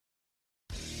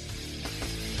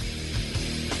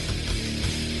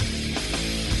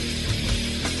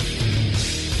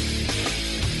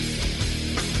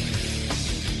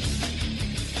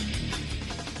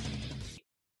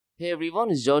Hey everyone,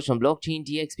 it's Josh from Blockchain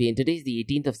TXP and today is the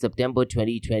 18th of September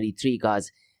 2023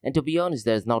 guys. And to be honest,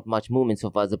 there's not much movement so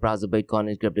far as the price of Bitcoin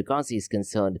and cryptocurrency is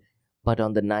concerned. But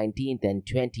on the 19th and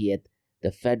 20th,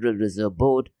 the Federal Reserve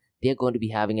Board, they're going to be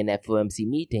having an FOMC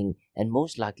meeting and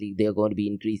most likely they're going to be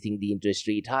increasing the interest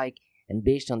rate hike. And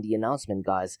based on the announcement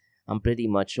guys, I'm pretty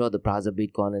much sure the price of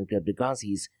Bitcoin and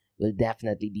cryptocurrencies will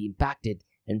definitely be impacted.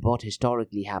 And what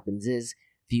historically happens is,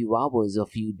 few hours or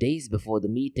few days before the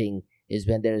meeting is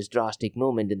when there is drastic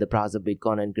movement in the price of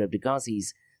Bitcoin and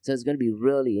cryptocurrencies. So it's going to be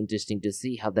really interesting to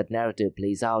see how that narrative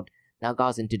plays out. Now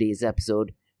guys, in today's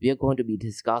episode, we are going to be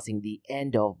discussing the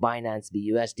end of Binance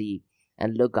BUSD.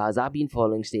 And look guys, I've been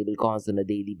following stablecoins on a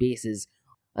daily basis.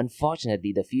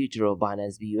 Unfortunately, the future of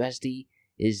Binance BUSD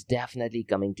is definitely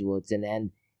coming towards an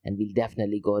end. And we'll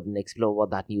definitely go ahead and explore what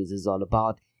that news is all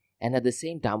about. And at the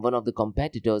same time, one of the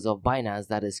competitors of Binance,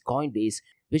 that is Coinbase,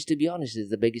 which to be honest is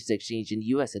the biggest exchange in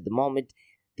US at the moment,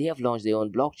 they have launched their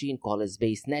own blockchain called as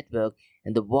Base Network,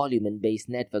 and the volume in Base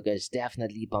Network is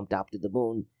definitely pumped up to the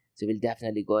moon. So we'll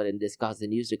definitely go ahead and discuss the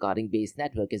news regarding Base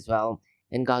Network as well.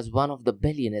 And guys, one of the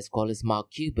billionaires called as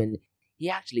Cuban,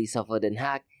 he actually suffered a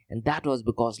hack, and that was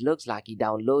because looks like he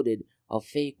downloaded a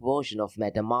fake version of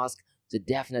MetaMask. So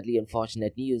definitely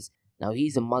unfortunate news. Now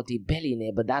he's a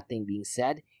multi-billionaire, but that thing being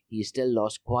said, he still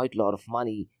lost quite a lot of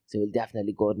money. So we'll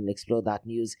definitely go ahead and explore that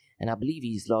news. And I believe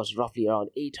he's lost roughly around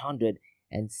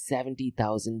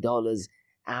 $870,000.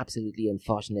 Absolutely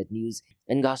unfortunate news.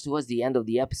 And guys, towards the end of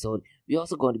the episode, we're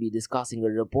also going to be discussing a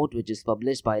report which is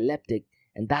published by Elliptic.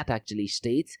 And that actually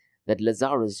states that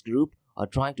Lazarus group are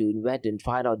trying to invent and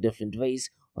find out different ways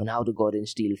on how to go ahead and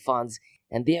steal funds.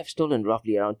 And they have stolen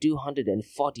roughly around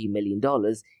 $240 million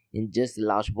in just the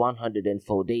last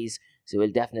 104 days. So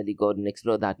we'll definitely go ahead and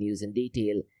explore that news in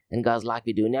detail. And guys, like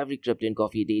we do in every Crypto and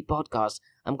Coffee Date podcast,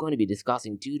 I'm going to be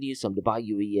discussing two news from Dubai,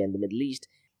 UAE and the Middle East.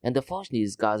 And the first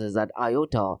news, guys, is that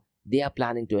IOTA, they are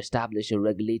planning to establish a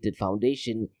regulated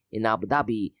foundation in Abu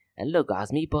Dhabi. And look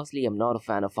guys, me personally, I'm not a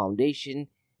fan of foundation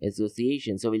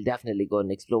association. So we'll definitely go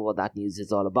and explore what that news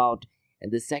is all about.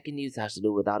 And the second news has to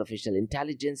do with artificial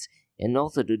intelligence and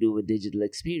also to do with digital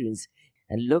experience.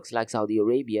 And looks like Saudi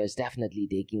Arabia is definitely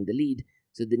taking the lead.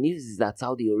 So the news is that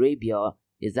Saudi Arabia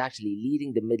is actually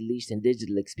leading the Middle East in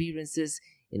digital experiences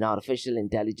in artificial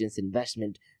intelligence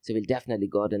investment. So we'll definitely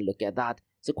go ahead and look at that.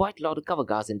 So quite a lot to cover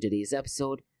guys in today's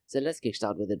episode. So let's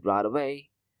kickstart with it right away.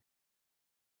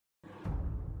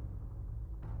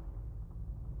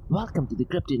 Welcome to the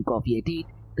Crypto and Coffee at 8,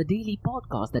 the daily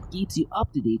podcast that keeps you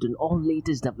up to date on all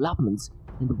latest developments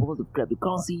in the world of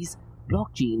cryptocurrencies,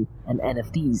 blockchain and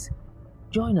NFTs.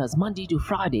 Join us Monday to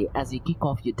Friday as you kick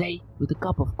off your day with a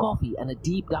cup of coffee and a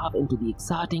deep dive into the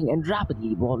exciting and rapidly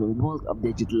evolving world of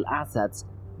digital assets.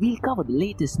 We'll cover the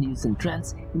latest news and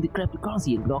trends in the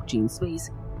cryptocurrency and blockchain space,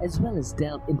 as well as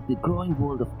delve into the growing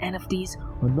world of NFTs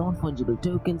or non-fungible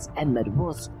tokens and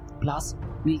metaverse. Plus,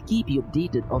 we'll keep you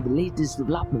updated on the latest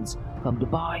developments from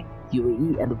Dubai,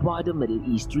 UAE and the wider Middle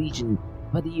East region.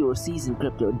 Whether you're a seasoned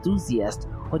crypto enthusiast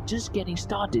or just getting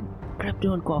started,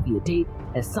 Crypto and Coffee at 8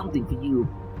 has something for you.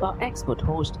 Our expert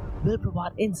host will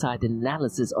provide insight and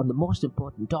analysis on the most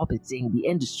important topics in the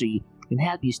industry and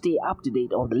help you stay up to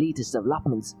date on the latest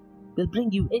developments. We'll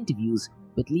bring you interviews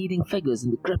with leading figures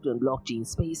in the crypto and blockchain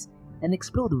space and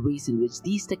explore the ways in which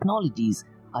these technologies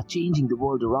are changing the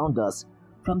world around us,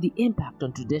 from the impact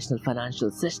on traditional financial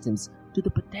systems to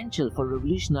the potential for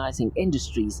revolutionizing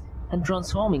industries and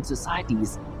transforming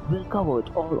societies. We'll cover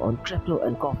it all on Crypto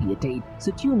and Coffee at 8.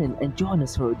 So tune in and join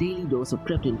us for a daily dose of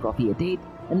Crypto and Coffee at 8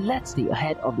 and let's stay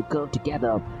ahead of the curve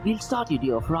together. We'll start your day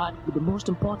off right with the most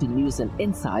important news and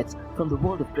insights from the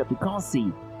world of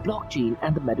cryptocurrency, blockchain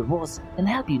and the metaverse and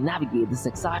help you navigate this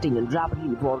exciting and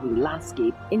rapidly evolving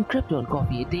landscape. In Crypto and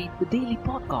Coffee at 8, the daily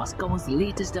podcast covers the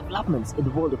latest developments in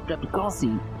the world of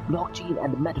cryptocurrency, blockchain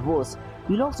and the metaverse.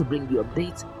 We'll also bring you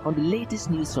updates on the latest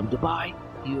news from Dubai,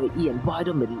 UAE and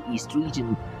wider Middle East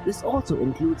region. This also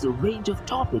includes a range of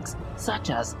topics such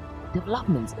as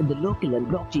developments in the local and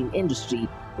blockchain industry,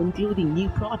 including new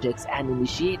projects and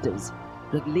initiatives,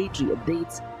 regulatory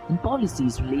updates and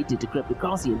policies related to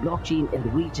cryptocurrency and blockchain in the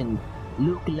region,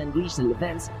 local and regional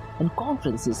events and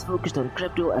conferences focused on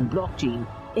crypto and blockchain,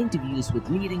 interviews with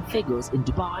leading figures in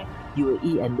Dubai,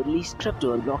 UAE and Middle East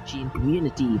crypto and blockchain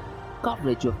community,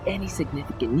 coverage of any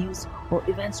significant news or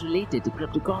events related to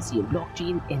cryptocurrency and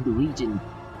blockchain in the region.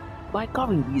 By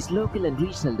covering these local and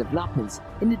regional developments,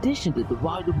 in addition to the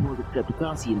wider world of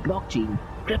cryptocurrency and blockchain,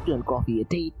 Crypto and Coffee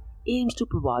at 8 aims to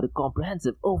provide a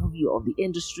comprehensive overview of the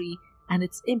industry and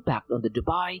its impact on the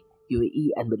Dubai, UAE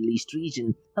and Middle East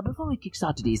region. Now before we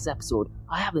kickstart today's episode,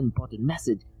 I have an important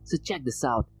message, so check this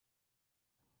out.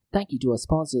 Thank you to our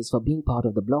sponsors for being part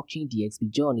of the blockchain DXB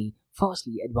journey.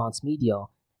 Firstly, Advanced Media.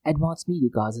 Advanced Media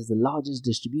Guys is the largest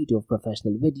distributor of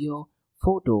professional video,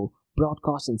 photo,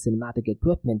 broadcast and cinematic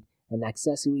equipment and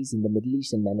accessories in the Middle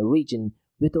East and MENA region.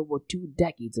 With over 2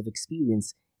 decades of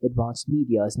experience, Advanced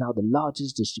Media is now the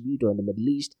largest distributor in the Middle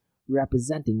East,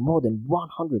 representing more than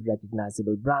 100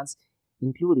 recognizable brands,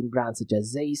 including brands such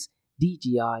as Zeiss,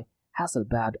 DJI,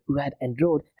 Hasselblad, Red and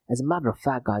Rode. As a matter of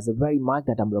fact, guys, the very mic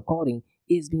that I'm recording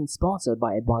is being sponsored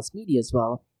by Advanced Media as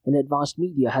well, and Advanced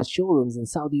Media has showrooms in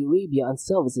Saudi Arabia and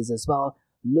services as well.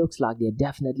 Looks like they're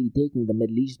definitely taking the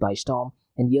Middle East by storm.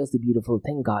 And here's the beautiful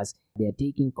thing, guys, they're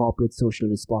taking corporate social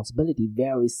responsibility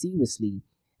very seriously,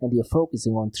 and they're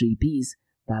focusing on 3 P's,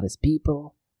 that is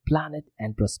people, planet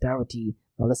and prosperity.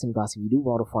 Now listen, guys, if you do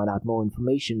want to find out more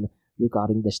information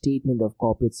regarding the statement of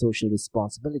corporate social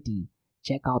responsibility,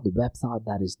 check out the website,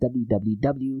 that is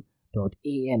www.amt.tv.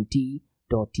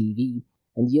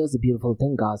 And here's the beautiful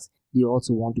thing, guys, they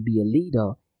also want to be a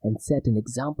leader and set an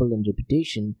example and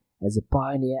reputation as a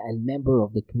pioneer and member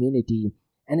of the community.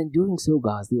 And in doing so,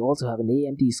 guys, they also have an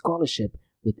AMT scholarship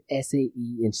with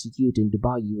SAE Institute in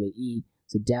Dubai, UAE,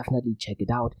 so definitely check it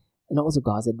out. And also,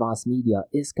 guys, Advanced Media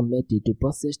is committed to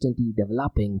persistently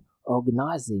developing,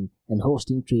 organizing and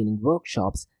hosting training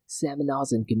workshops,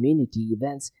 seminars and community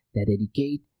events that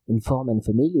educate, inform and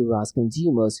familiarize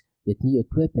consumers with new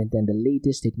equipment and the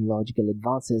latest technological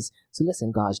advances. So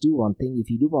listen, guys, do one thing. If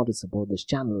you do want to support this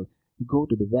channel, go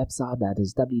to the website, that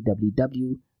is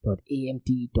www.amt.tv,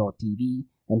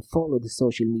 and follow the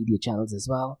social media channels as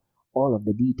well. All of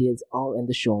the details are in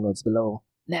the show notes below.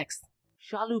 Next,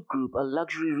 Shalhoub Group, a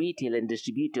luxury retail and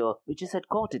distributor which is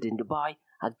headquartered in Dubai,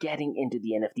 are getting into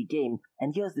the NFT game.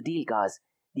 And here's the deal, guys.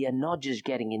 They are not just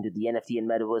getting into the NFT and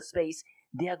metaverse space,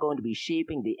 they are going to be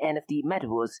shaping the NFT,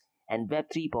 metaverse and Web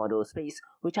 3.0 space,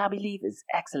 which I believe is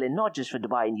excellent not just for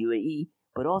Dubai and UAE,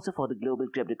 but also for the global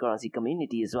cryptocurrency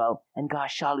community as well. And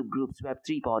guys, Shalhoub Group's Web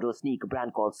 3.0 sneaker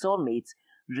brand called Soulmates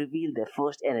revealed their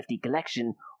first NFT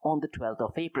collection on the 12th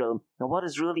of April. Now what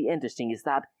is really interesting is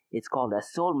that it's called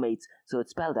as Soulmates, so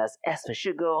it's spelled as S for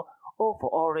sugar, O for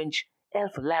orange, L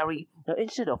for Larry. Now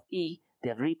instead of E,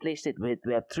 they've replaced it with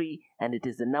Web3, and it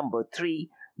is the number 3,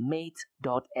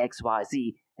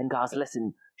 mates.xyz. And guys,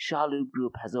 listen, Shalhoub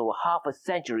Group has over half a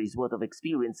century's worth of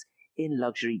experience in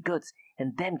luxury goods,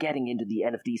 and them getting into the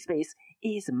NFT space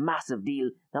is a massive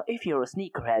deal. Now if you're a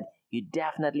sneakerhead, you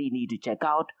definitely need to check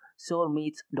out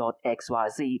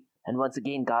soulmates.xyz. And once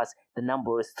again, guys, the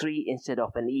number is 3 instead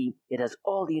of an E. It has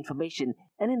all the information,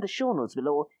 and in the show notes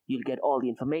below, you'll get all the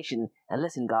information. And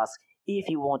listen, guys, if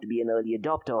you want to be an early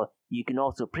adopter, you can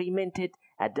also pre-mint it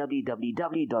at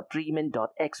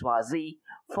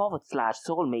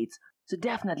www.premint.xyz/soulmates. So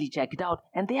definitely check it out.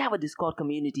 And they have a Discord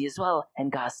community as well.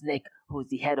 And guys, Nick, who is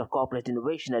the head of corporate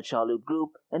innovation at Shalhoub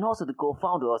Group and also the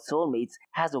co-founder of Soulmates,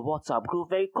 has a WhatsApp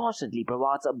group where he constantly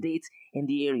provides updates in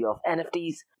the area of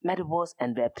NFTs, Metaverse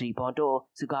and Web 3.0.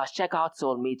 So guys, check out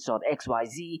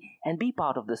soulmates.xyz and be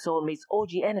part of the Soulmates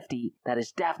OG NFT that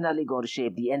is definitely going to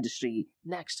shape the industry.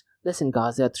 Next, listen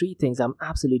guys, there are 3 things I'm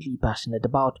absolutely passionate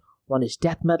about. One is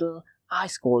death metal,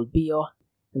 ice cold beer,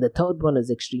 and the third one is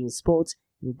extreme sports,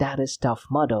 and that is Tough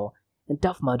Mudder. And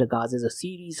Tough Mudder, guys, is a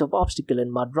series of obstacle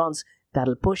and mud runs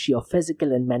that'll push your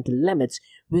physical and mental limits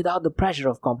without the pressure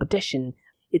of competition.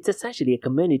 It's essentially a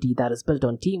community that is built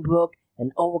on teamwork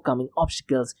and overcoming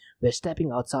obstacles, where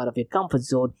stepping outside of your comfort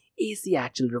zone is the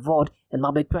actual reward. And my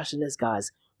big question is,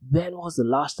 guys, when was the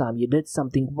last time you did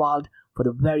something wild for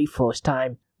the very first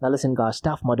time? Now listen, guys,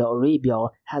 Tough Mudder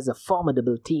Arabia has a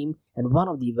formidable team, and one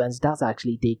of the events does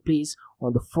actually take place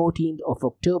on the 14th of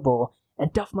October.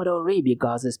 And Tough Mudder Arabia,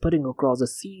 guys, is putting across a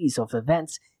series of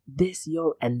events this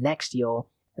year and next year.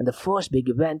 And the first big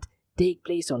event take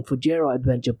place on Fujairah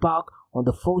Adventure Park on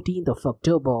the 14th of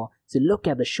October. So look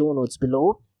at the show notes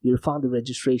below. You'll find the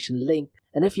registration link.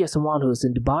 And if you're someone who's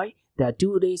in Dubai, there are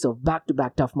 2 days of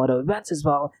back-to-back Tough Mudder events as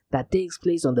well that takes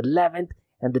place on the 11th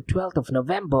and the 12th of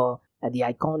November at the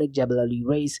iconic Jebel Ali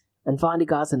race. And finally,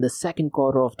 guys, in the second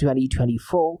quarter of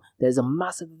 2024, there's a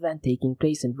massive event taking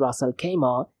place in Ras Al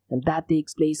Khaimah, and that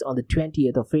takes place on the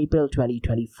 20th of April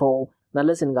 2024. Now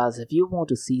listen, guys, if you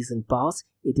want a season pass,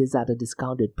 it is at a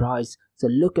discounted price. So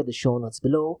look at the show notes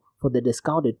below for the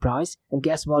discounted price. And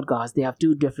guess what, guys, they have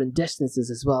 2 different distances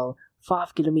as well,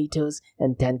 5 kilometers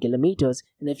and 10 kilometers.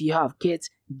 And if you have kids,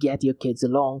 get your kids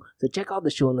along. So check out the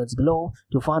show notes below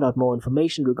to find out more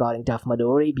information regarding Tough Mudder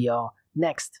Arabia.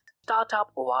 Next,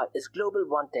 Startup OI is global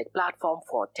one tech platform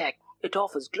for tech. It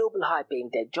offers global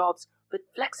high-paying tech jobs with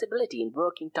flexibility in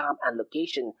working time and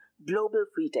location, global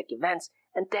free tech events,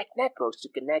 and tech networks to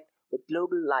connect with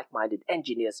global like-minded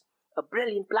engineers. a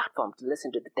brilliant platform to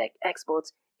listen to the tech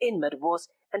experts in Metaverse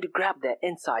and to grab their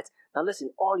insights. Now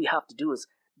listen, all you have to do is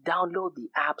download the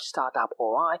app Startup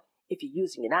OI. If you're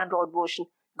using an Android version,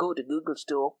 go to Google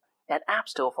Store and App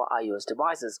Store for iOS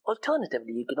devices.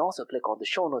 Alternatively, you can also click on the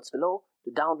show notes below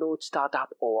to download Startup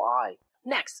OI.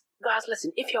 Next, guys,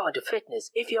 listen, if you're into fitness,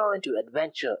 if you're into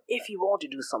adventure, if you want to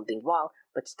do something wild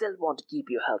but still want to keep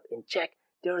your health in check,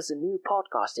 there is a new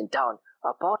podcast in town,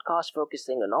 a podcast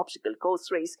focusing on obstacle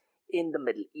course race in the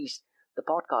Middle East. The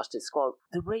podcast is called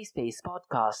the Race Pace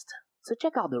Podcast. So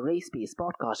check out the Race Pace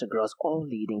Podcast across all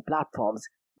leading platforms.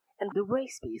 And the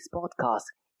Race Pace Podcast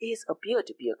is a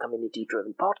peer-to-peer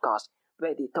community-driven podcast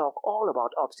where they talk all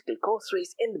about obstacle course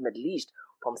race in the Middle East,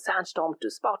 from Sandstorm to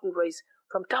Spartan Race,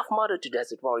 from Tough Mudder to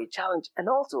Desert Warrior Challenge, and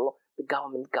also the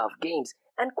Government Gov Games,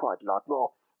 and quite a lot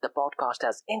more. The podcast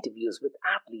has interviews with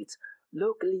athletes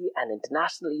locally and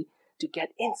internationally to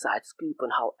get inside scoop on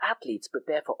how athletes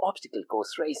prepare for obstacle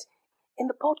course race. In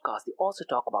the podcast, they also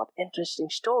talk about interesting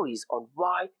stories on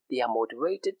why they are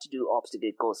motivated to do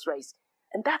obstacle course race.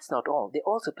 And that's not all. They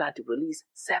also plan to release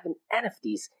 7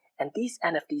 NFTs. And these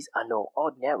NFTs are no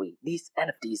ordinary. These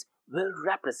NFTs will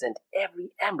represent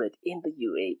every emirate in the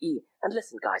UAE. And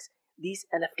listen, guys, these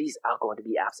NFTs are going to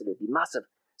be absolutely massive.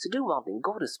 So do one thing,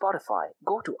 go to Spotify,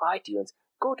 go to iTunes,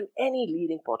 go to any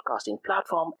leading podcasting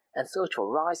platform and search for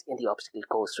Rise in the Obstacle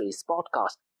Course Race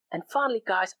podcast. And finally,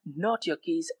 guys, not your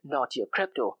keys, not your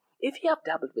crypto. If you have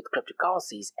dabbled with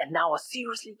cryptocurrencies and now are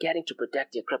seriously getting to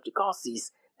protect your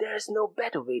cryptocurrencies, there is no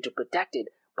better way to protect it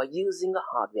by using a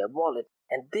hardware wallet.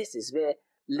 And this is where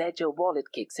Ledger Wallet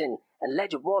kicks in. And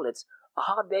Ledger Wallets are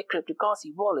hardware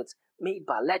cryptocurrency wallets made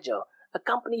by Ledger, a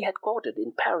company headquartered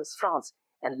in Paris, France.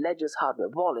 And Ledger's hardware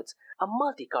wallets are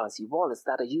multi-currency wallets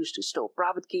that are used to store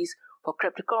private keys for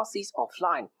cryptocurrencies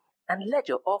offline. And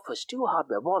Ledger offers 2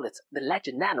 hardware wallets, the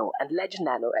Ledger Nano and Ledger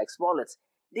Nano X wallets.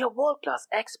 They are world-class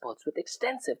experts with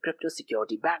extensive crypto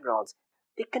security backgrounds.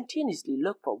 They continuously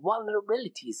look for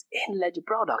vulnerabilities in Ledger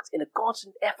products in a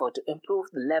constant effort to improve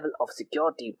the level of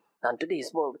security. Now, in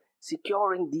today's world,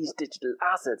 securing these digital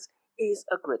assets is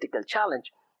a critical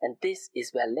challenge, and this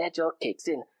is where Ledger kicks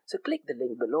in. So click the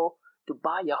link below to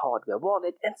buy your hardware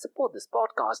wallet and support this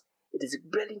podcast. It is a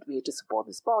brilliant way to support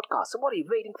this podcast. So what are you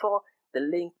waiting for? The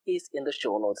link is in the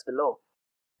show notes below.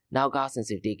 Now, guys, since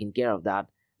you've taken care of that,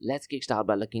 let's kickstart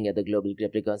by looking at the global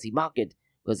cryptocurrency market,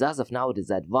 because as of now it is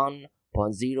at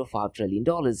 $1.05 trillion.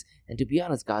 And to be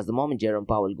honest, guys, the moment Jerome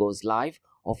Powell goes live,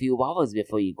 or a few hours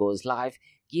before he goes live,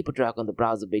 keep a track on the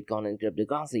price of Bitcoin and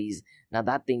cryptocurrencies. Now,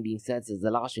 that thing being said, since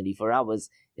the last 24 hours,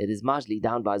 it is marginally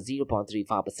down by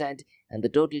 0.35%, and the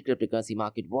total cryptocurrency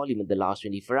market volume in the last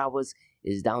 24 hours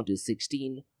is down to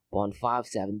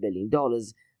 $16.57 billion.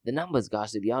 The numbers,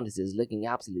 guys, to be honest, is looking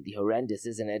absolutely horrendous,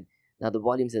 isn't it? Now, the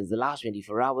volume since the last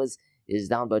 24 hours is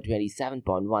down by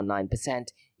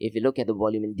 27.19%. If you look at the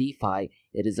volume in DeFi,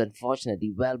 it is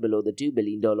unfortunately well below the $2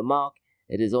 billion mark.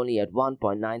 It is only at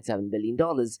 $1.97 billion.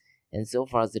 And so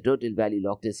far as the total value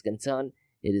locked is concerned,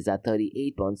 it is at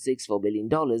 $38.64 billion.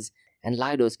 And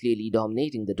Lido is clearly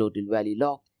dominating the total value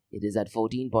locked. It is at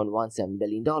 $14.17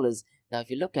 billion. Now, if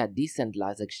you look at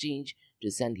decentralized exchange to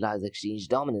centralized exchange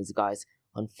dominance, guys,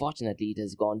 unfortunately, it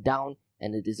has gone down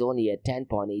and it is only at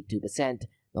 10.82%.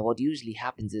 Now, what usually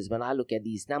happens is when I look at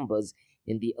these numbers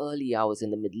in the early hours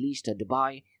in the Middle East or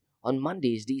Dubai, on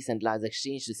Mondays, decentralized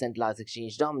exchange to centralized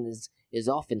exchange dominance is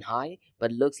often high,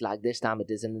 but looks like this time it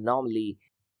is an anomaly.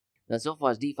 Now, so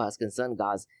far as DeFi is concerned,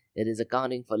 guys, it is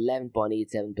accounting for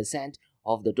 11.87%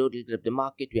 of the total crypto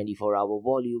market 24-hour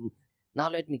volume. Now,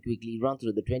 let me quickly run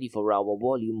through the 24-hour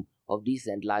volume of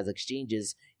decentralized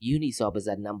exchanges. Uniswap is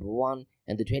at number 1,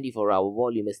 and the 24-hour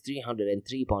volume is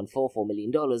 $303.44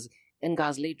 million. And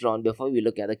guys, later on, before we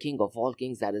look at the king of all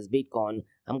kings, that is Bitcoin,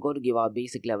 I'm going to give out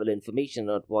basic level information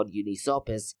on what Uniswap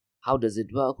is, how does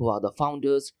it work, who are the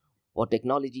founders, what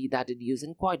technology that it uses,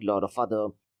 and quite a lot of other.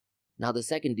 Now, the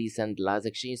second decentralized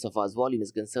exchange so far as volume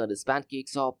is concerned is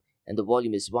PancakeSwap, and the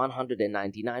volume is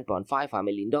 $199.55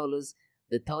 million.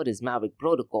 The third is Maverick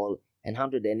Protocol, and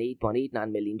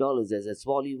 $108.89 million is its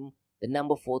volume. The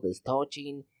number 4 is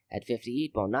Thorchain at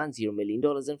 $58.90 million.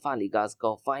 And finally, guys,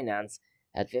 Finance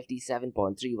at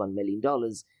 $57.31 million.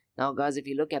 Now, guys, if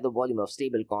you look at the volume of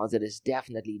stablecoins, it is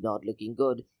definitely not looking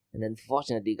good. And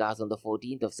unfortunately, guys, on the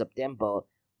 14th of September,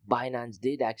 Binance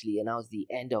did actually announce the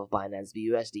end of Binance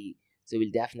BUSD. So we'll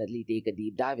definitely take a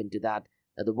deep dive into that.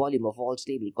 Now, the volume of all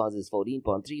stablecoins is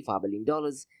 $14.35 billion.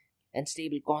 And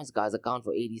stablecoins, guys, account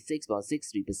for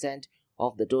 86.63%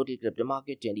 of the total crypto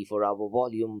market 24-hour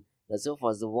volume. Now, so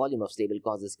far as the volume of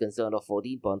stablecoins is concerned of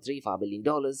 $14.35 billion,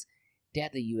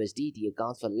 Tether USDT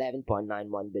accounts for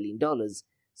 $11.91 billion.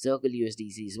 Circle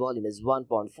USDC's volume is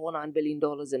 $1.49 billion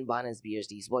and Binance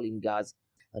BUSD's volume, guys,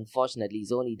 unfortunately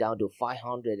is only down to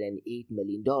 $508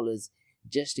 million.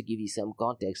 Just to give you some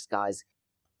context, guys,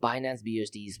 Binance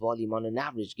BUSD's volume on an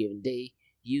average given day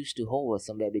used to hover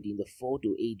somewhere between the $4 to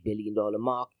 $8 billion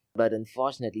mark, but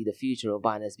unfortunately the future of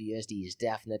Binance BUSD is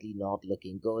definitely not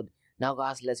looking good. Now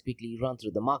guys, let's quickly run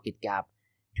through the market cap,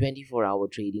 24-hour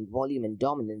trading volume and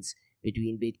dominance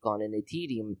between Bitcoin and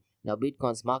Ethereum. Now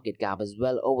Bitcoin's market cap is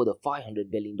well over the $500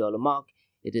 billion mark.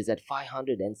 It is at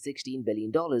 $516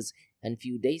 billion, and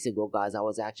few days ago, guys, I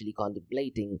was actually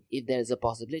contemplating if there is a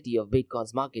possibility of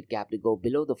Bitcoin's market cap to go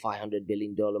below the $500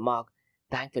 billion mark.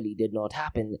 Thankfully, it did not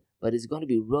happen, but it's going to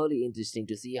be really interesting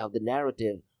to see how the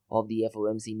narrative of the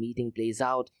FOMC meeting plays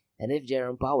out, and if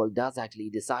Jerome Powell does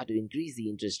actually decide to increase the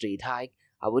interest rate hike,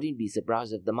 I wouldn't be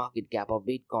surprised if the market cap of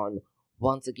Bitcoin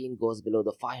once again goes below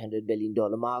the $500 billion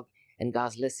mark. And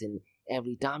guys, listen,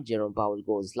 every time Jerome Powell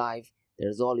goes live,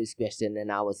 there's always question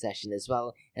in our session as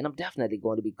well, and I'm definitely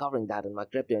going to be covering that in my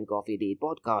Crypto and Coffee Date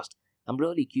podcast. I'm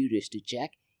really curious to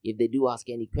check if they do ask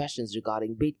any questions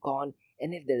regarding Bitcoin,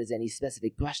 and if there is any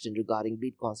specific question regarding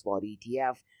Bitcoin Spot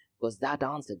ETF, because that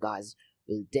answer, guys,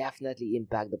 will definitely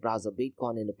impact the price of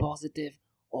Bitcoin in a positive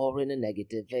or in a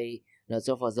negative way. Now,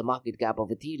 so far as the market cap of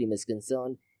Ethereum is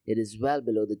concerned, it is well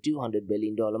below the $200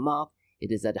 billion mark.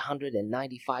 It is at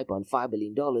 $195.5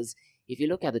 billion. If you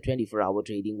look at the 24-hour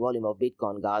trading volume of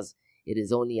Bitcoin, guys, it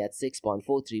is only at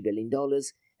 $6.43 billion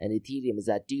and Ethereum is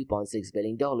at $2.6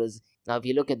 billion. Now, if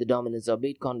you look at the dominance of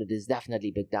Bitcoin, it is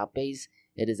definitely picked up pace.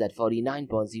 It is at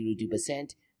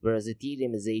 49.02%, whereas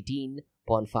Ethereum is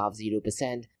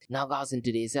 18.50%. Now, guys, in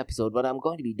today's episode, what I'm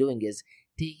going to be doing is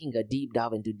taking a deep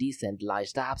dive into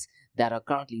decentralized apps that are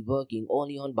currently working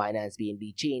only on Binance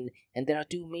BNB chain, and there are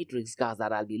two metrics, guys,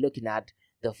 that I'll be looking at.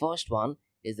 The first one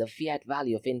is the fiat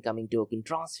value of incoming token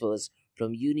transfers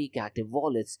from unique active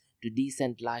wallets to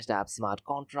decentralized app smart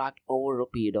contract over a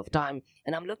period of time,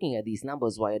 and I'm looking at these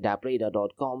numbers via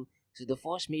dappradar.com. So the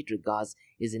first metric, guys,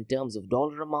 is in terms of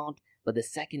dollar amount, but the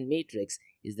second matrix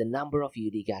is the number of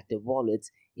unique active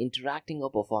wallets interacting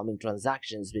or performing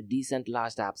transactions with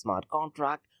decentralized app smart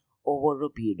contract over a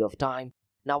period of time.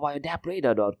 Now, via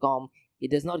dappradar.com, it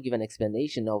does not give an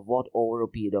explanation of what over a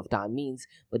period of time means,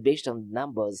 but based on the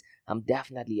numbers, I'm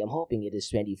hoping it is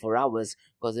 24 hours,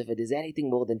 because if it is anything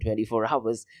more than 24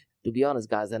 hours, to be honest,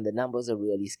 guys, then the numbers are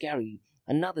really scary.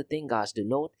 Another thing, guys, to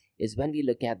note is when we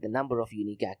look at the number of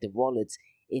unique active wallets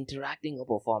interacting or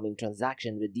performing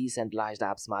transaction with decentralized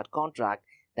app smart contract,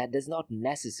 that does not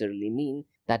necessarily mean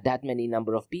that many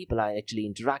number of people are actually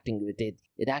interacting with it.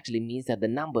 It actually means that the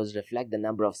numbers reflect the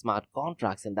number of smart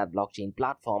contracts in that blockchain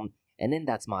platform, and in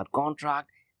that smart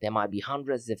contract, there might be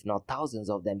hundreds if not thousands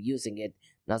of them using it.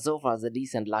 Now, so far as the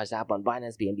decentralized app on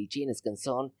Binance BNB chain is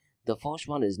concerned, the first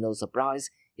one is no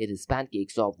surprise. It is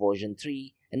PancakeSwap version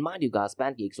 3, and mind you guys,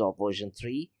 PancakeSwap version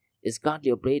 3 is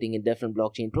currently operating in different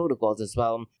blockchain protocols as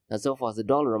well. Now, so far as the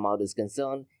dollar amount is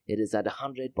concerned, it is at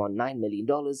 $100.9 million,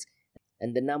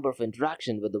 and the number of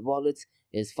interaction with the wallets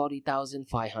is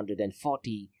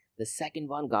 40,540. The second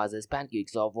one, guys, is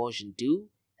PancakeSwap version 2,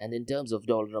 and in terms of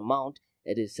dollar amount,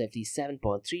 it is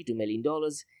 $57.32 million,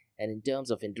 and in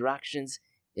terms of interactions,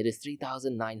 it is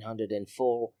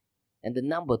 3,904. And the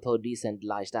number third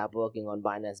decentralized app working on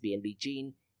Binance BNB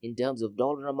chain, in terms of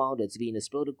dollar amount, it's Venus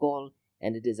Protocol,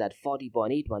 and it is at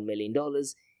 $40.81 million,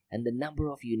 and the number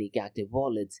of unique active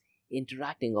wallets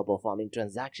interacting or performing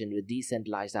transaction with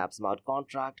decentralized app smart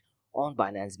contract on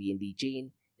Binance BNB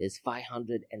chain is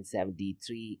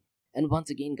 573. And once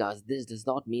again, guys, this does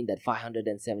not mean that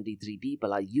 573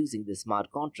 people are using this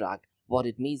smart contract. What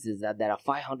it means is that there are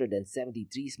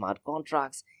 573 smart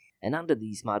contracts, and under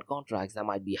these smart contracts, there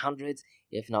might be hundreds,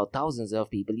 if not thousands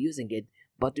of people using it.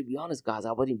 But to be honest, guys,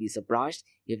 I wouldn't be surprised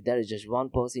if there is just one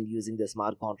person using the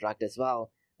smart contract as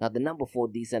well. Now, the number 4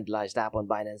 decentralized app on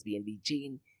Binance BNB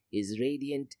chain is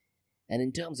Radiant, and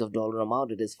in terms of dollar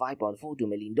amount, it is $5.42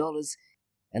 million,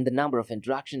 and the number of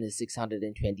interaction is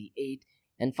 628.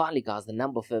 And finally, guys, the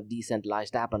number 5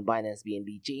 decentralized app on Binance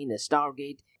BNB chain is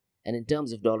Stargate, and in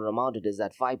terms of dollar amount, it is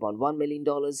at $5.1 million,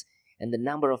 and the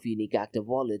number of unique active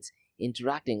wallets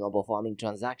interacting or performing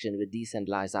transaction with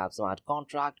decentralized app smart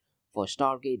contract for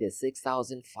Stargate is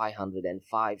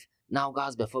 6,505. Now,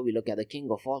 guys, before we look at the king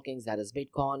of all kings, that is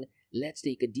Bitcoin, let's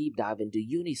take a deep dive into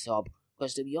Uniswap,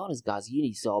 because to be honest, guys,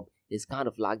 Uniswap is kind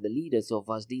of like the leader so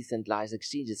far as decentralized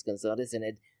exchange is concerned, isn't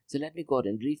it? So let me go ahead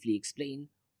and briefly explain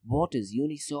what is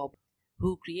Uniswap,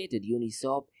 who created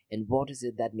Uniswap, and what is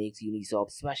it that makes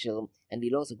Uniswap special, and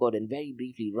we'll also go ahead and very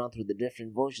briefly run through the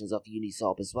different versions of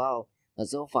Uniswap as well. Now,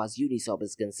 so far as Uniswap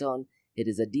is concerned, it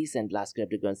is a decentralized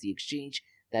cryptocurrency exchange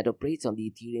that operates on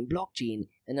the Ethereum blockchain,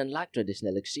 and unlike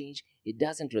traditional exchange, it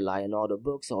doesn't rely on order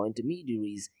books or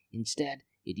intermediaries. Instead,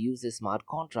 it uses smart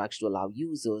contracts to allow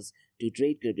users to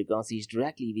trade cryptocurrencies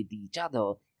directly with each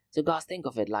other. So guys, think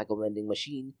of it like a vending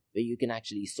machine where you can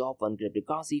actually swap one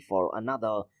cryptocurrency for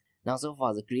another. Now, so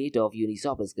far as the creator of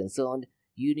Uniswap is concerned,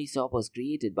 Uniswap was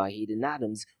created by Hayden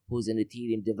Adams, who's an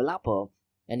Ethereum developer,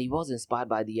 and he was inspired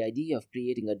by the idea of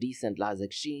creating a decentralized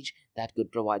exchange that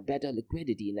could provide better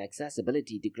liquidity and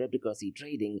accessibility to cryptocurrency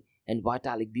trading. And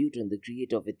Vitalik Buterin, the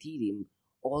creator of Ethereum,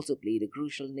 also played a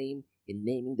crucial name in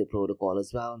naming the protocol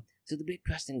as well. So the big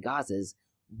question, guys, is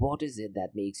what is it that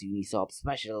makes Uniswap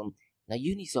special? Now,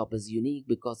 Uniswap is unique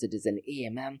because it is an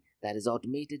AMM, that is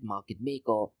automated market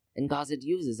maker, and guys, it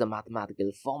uses a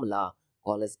mathematical formula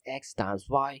called as X times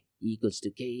Y equals to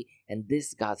K, and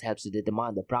this, guys, helps to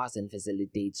determine the price and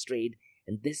facilitates trade,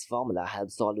 and this formula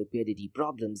helps solve liquidity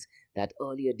problems that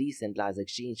earlier decentralized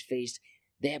exchange faced,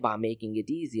 thereby making it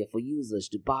easier for users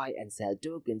to buy and sell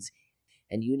tokens.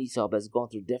 And Uniswap has gone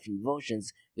through different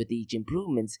versions with each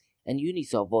improvements, and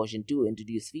Uniswap version 2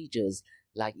 introduced features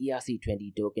like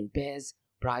ERC20 token pairs,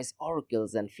 price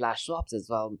oracles, and flash swaps as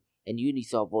well. And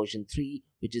Uniswap version 3,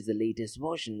 which is the latest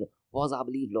version, was, I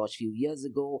believe, launched a few years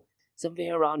ago,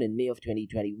 somewhere around in May of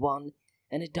 2021,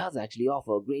 and it does actually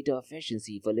offer greater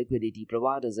efficiency for liquidity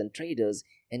providers and traders.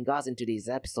 And guys, in today's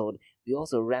episode, we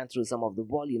also ran through some of the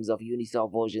volumes of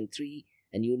Uniswap version 3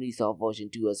 and Uniswap version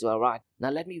 2 as well, right? Now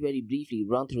let me very briefly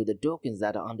run through the tokens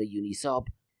that are under Uniswap,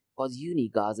 because Uni,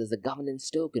 guys, is the governance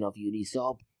token of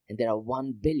Uniswap, and there are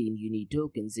 1 billion Uni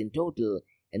tokens in total,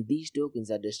 and these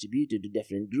tokens are distributed to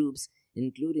different groups,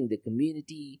 including the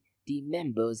community, team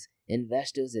members,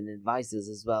 investors, and advisors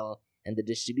as well. And the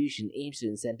distribution aims to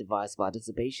incentivize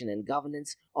participation and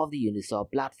governance of the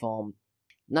Uniswap platform.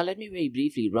 Now let me very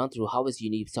briefly run through how is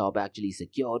Uniswap actually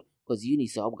secured, because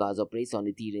Uniswap, guys, operates on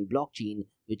Ethereum blockchain,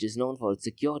 which is known for its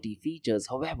security features.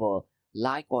 However,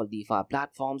 like all DeFi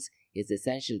platforms, it's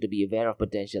essential to be aware of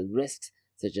potential risks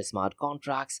such as smart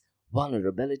contracts,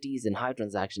 vulnerabilities, and high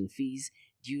transaction fees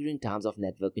during times of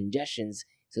network congestions.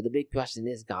 So the big question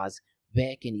is, guys,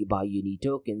 where can you buy Uni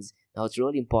tokens? Now it's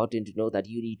really important to know that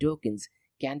Uni tokens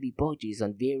can be purchased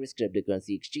on various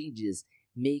cryptocurrency exchanges,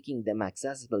 making them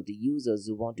accessible to users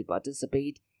who want to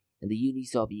participate in the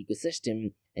Uniswap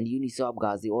ecosystem. And Uniswap,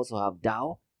 guys, they also have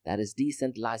DAO, that is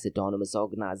Decentralized Autonomous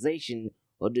Organization,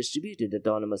 or Distributed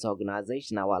Autonomous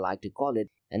Organization, how I like to call it,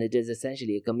 and it is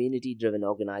essentially a community-driven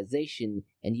organization,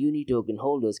 and Uni token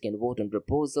holders can vote on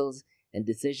proposals and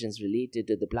decisions related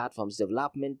to the platform's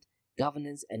development,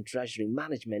 governance, and treasury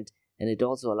management, and it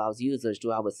also allows users to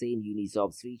have a say in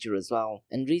Uniswap's feature as well.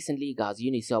 And recently, guys,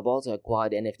 Uniswap also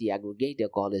acquired NFT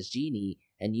aggregator called as Genie,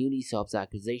 and Uniswap's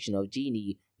acquisition of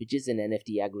Genie, which is an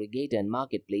NFT aggregator and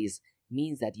marketplace,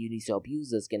 means that Uniswap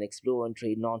users can explore and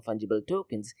trade non-fungible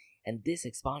tokens, and this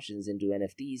expansion into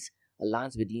NFTs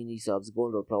aligns with Uniswap's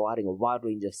goal of providing a wide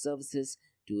range of services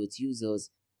to its users.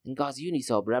 And guys,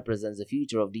 Uniswap represents the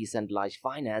future of decentralized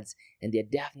finance, and they're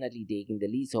definitely taking the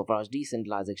lead so far as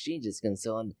decentralized exchange is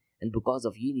concerned. And because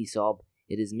of Uniswap,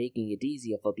 it is making it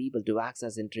easier for people to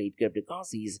access and trade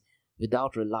cryptocurrencies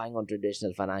without relying on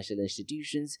traditional financial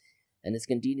institutions. And its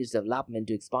continuous development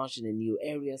to expansion in new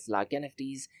areas like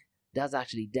NFTs does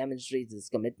actually demonstrate its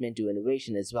commitment to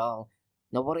innovation as well.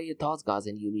 Now, what are your thoughts, guys,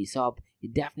 on Uniswap?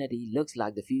 It definitely looks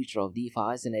like the future of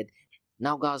DeFi, isn't it?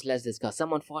 Now, guys, let's discuss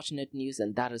some unfortunate news,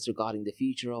 and that is regarding the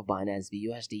future of Binance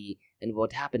BUSD. And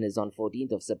what happened is on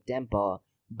 14th of September,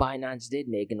 Binance did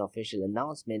make an official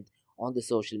announcement on the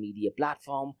social media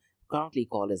platform, currently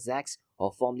called as X,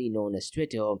 or formerly known as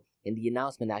Twitter. And the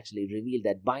announcement actually revealed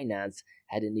that Binance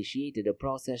had initiated a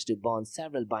process to burn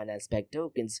several Binance Spec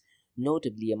tokens.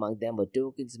 Notably, among them were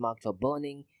tokens marked for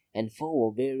burning, and 4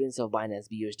 were variants of Binance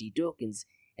BUSD tokens,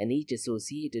 and each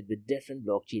associated with different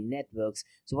blockchain networks.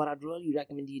 So what I'd really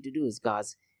recommend you to do is,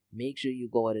 guys, make sure you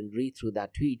go ahead and read through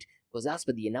that tweet, because as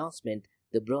per the announcement,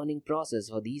 the burning process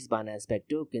for these Binance Spec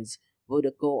tokens would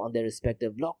occur on their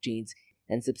respective blockchains,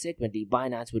 and subsequently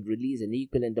Binance would release an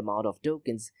equivalent amount of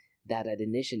tokens that had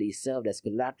initially served as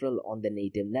collateral on the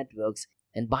native networks.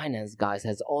 And Binance, guys,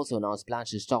 has also announced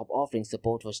plans to stop offering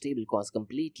support for stablecoins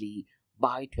completely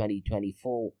by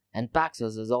 2024. And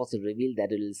Paxos has also revealed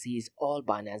that it will cease all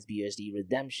Binance BUSD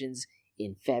redemptions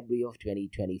in February of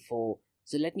 2024.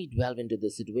 So let me delve into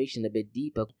the situation a bit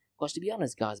deeper, because to be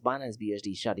honest, guys, Binance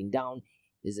BUSD shutting down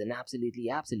is an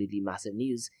absolutely massive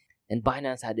news. And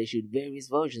Binance had issued various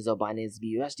versions of Binance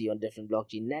BUSD on different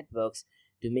blockchain networks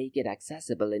to make it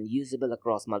accessible and usable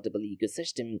across multiple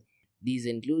ecosystems. These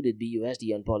included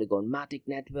BUSD on Polygon Matic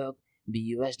network,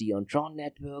 BUSD on Tron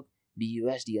network,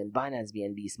 BUSD on Binance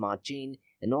BNB Smart Chain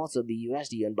and also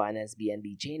BUSD on Binance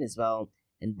BNB Chain as well.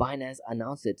 And Binance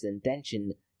announced its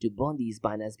intention to burn these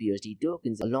Binance BUSD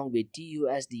tokens along with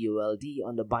TUSDULD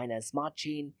on the Binance Smart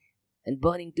Chain. And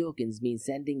burning tokens means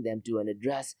sending them to an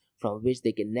address from which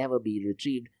they can never be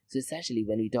retrieved. So essentially,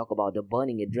 when we talk about a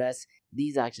burning address,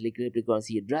 these are actually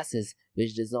cryptocurrency addresses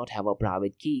which does not have a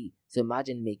private key. So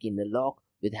imagine making a lock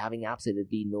with having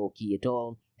absolutely no key at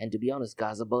all. And to be honest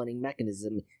guys, a burning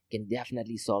mechanism can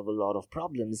definitely solve a lot of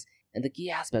problems. And the key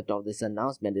aspect of this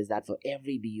announcement is that for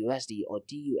every BUSD or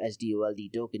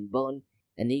TUSDULD token burned,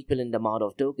 an equivalent amount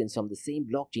of tokens from the same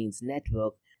blockchain's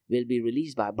network will be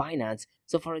released by Binance.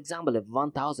 So for example, if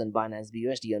 1000 Binance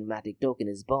BUSD on Matic token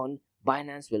is burned,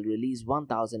 Binance will release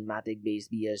 1000 Matic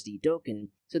based BUSD token.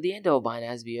 So the end of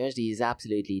Binance BUSD is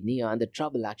absolutely near, and the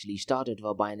trouble actually started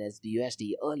for Binance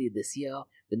BUSD earlier this year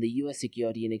when the US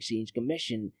Security and Exchange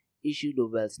Commission issued a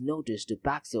Wells notice to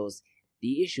Paxos,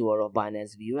 the issuer of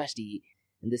Binance BUSD,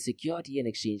 and the Security and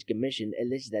Exchange Commission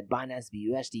alleged that Binance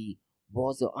BUSD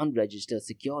was an unregistered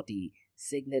security,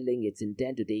 signaling its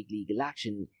intent to take legal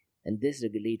action. And this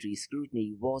regulatory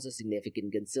scrutiny was a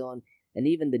significant concern, and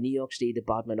even the New York State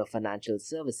Department of Financial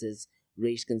Services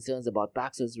raised concerns about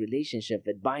Paxos' relationship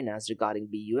with Binance regarding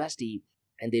BUSD,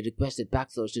 and they requested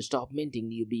Paxos to stop minting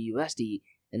new BUSD,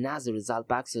 and as a result,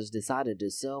 Paxos decided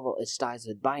to sever its ties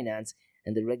with Binance,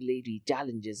 and the regulatory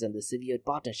challenges and the severed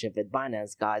partnership with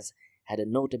Binance guys had a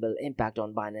notable impact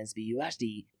on Binance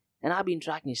BUSD. And I've been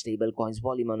tracking stablecoins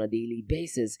volume on a daily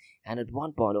basis, and at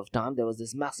one point of time there was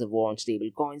this massive war on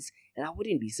stablecoins, and I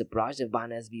wouldn't be surprised if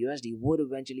Binance BUSD would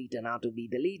eventually turn out to be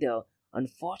the leader.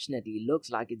 Unfortunately, it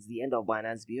looks like it's the end of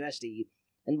Binance BUSD,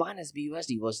 and Binance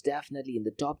BUSD was definitely in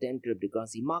the top 10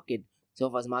 cryptocurrency market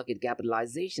so far as market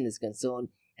capitalization is concerned,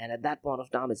 and at that point of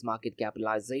time its market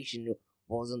capitalization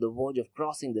was on the verge of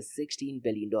crossing the $16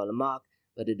 billion mark,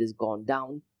 but it has gone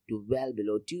down to well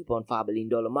below $2.5 billion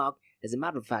mark. As a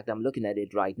matter of fact, I'm looking at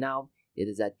it right now. It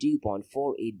is at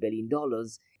 $2.48 billion.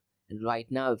 And right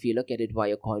now, if you look at it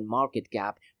via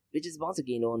CoinMarketCap, which is once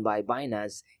again owned by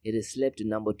Binance, it has slipped to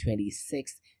number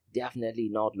 26. Definitely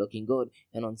not looking good.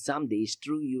 And on some days,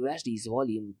 True USD's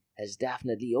volume has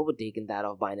definitely overtaken that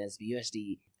of Binance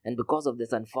BUSD. And because of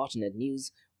this unfortunate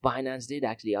news, Binance did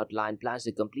actually outline plans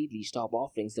to completely stop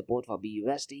offering support for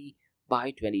BUSD by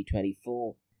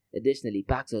 2024. Additionally,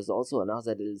 Paxos also announced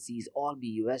that it will cease all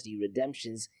BUSD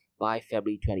redemptions by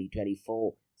February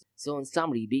 2024. So in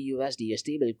summary, BUSD, a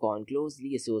stablecoin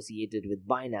closely associated with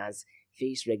Binance,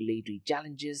 faced regulatory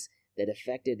challenges that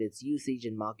affected its usage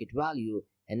and market value,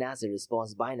 and as a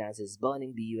response, Binance is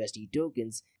burning BUSD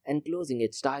tokens and closing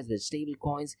its ties with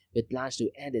stablecoins with plans to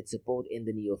end its support in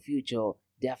the near future.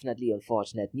 Definitely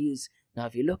unfortunate news. Now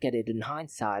if you look at it in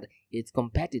hindsight, its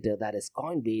competitor, that is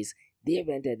Coinbase, they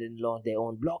went ahead and launched their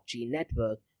own blockchain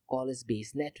network called as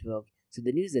Base Network. So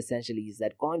the news essentially is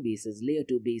that Coinbase's Layer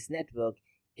 2 Base Network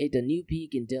hit a new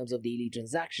peak in terms of daily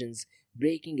transactions,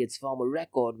 breaking its former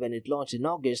record when it launched in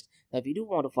August. Now if you do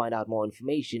want to find out more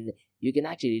information, you can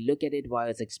actually look at it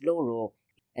via its Explorer.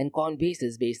 And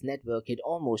Coinbase's Base Network hit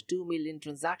almost 2 million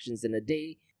transactions in a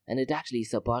day, and it actually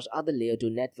surpassed other Layer 2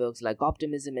 networks like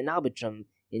Optimism and Arbitrum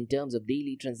in terms of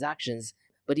daily transactions.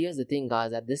 But here's the thing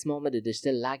guys, at this moment it is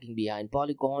still lagging behind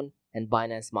Polygon and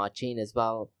Binance Smart Chain as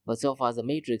well. But so far as the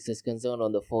matrix is concerned,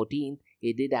 on the 14th,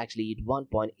 it did actually hit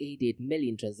 1.88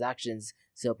 million transactions,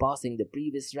 surpassing the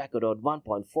previous record of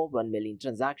 1.41 million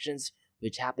transactions,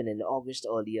 which happened in August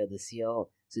earlier this year.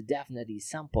 So definitely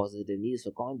some positive news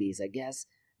for Coinbase, I guess.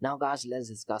 Now guys, let's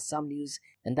discuss some news,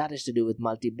 and that is to do with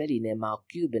multi-billionaire Mark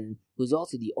Cuban, who's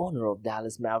also the owner of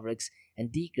Dallas Mavericks.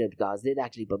 And Decrypt guys did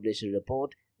actually publish a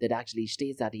report that actually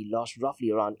states that he lost roughly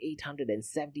around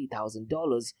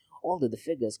 $870,000, although the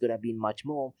figures could have been much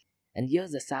more. And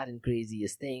here's the sad and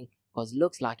craziest thing, cause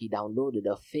looks like he downloaded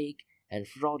a fake and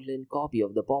fraudulent copy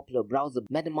of the popular browser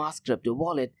MetaMask crypto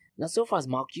wallet. Now so far as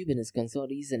Mark Cuban is concerned,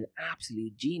 he's an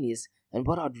absolute genius, and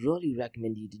what I'd really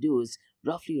recommend you to do is,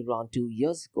 roughly around 2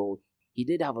 years ago, he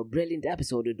did have a brilliant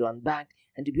episode with Unbacked,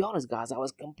 and to be honest guys, I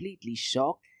was completely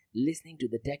shocked listening to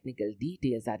the technical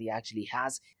details that he actually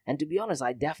has. And to be honest,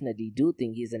 I definitely do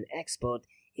think he's an expert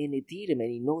in Ethereum and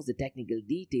he knows the technical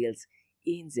details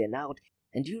ins and out.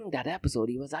 And during that episode,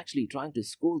 he was actually trying to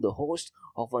school the host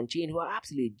of On-Chain, who are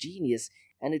absolute genius,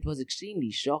 and it was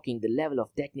extremely shocking the level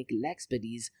of technical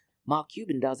expertise Mark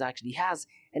Cuban does actually has.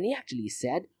 And he actually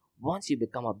said, once you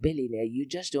become a billionaire, you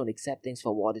just don't accept things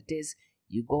for what it is.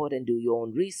 You go out and do your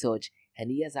own research. And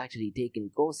he has actually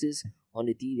taken courses on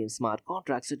Ethereum smart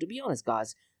contracts. So to be honest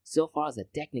guys, so far as the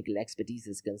technical expertise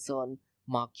is concerned,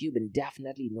 Mark Cuban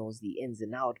definitely knows the ins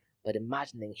and out. but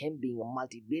imagining him being a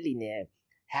multi-billionaire,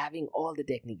 having all the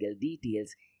technical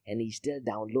details, and he still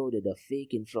downloaded a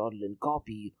fake and fraudulent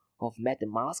copy of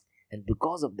MetaMask, and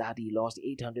because of that he lost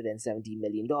 $870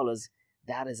 million.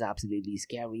 That is absolutely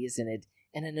scary, isn't it?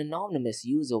 And an anonymous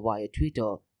user via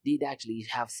Twitter did actually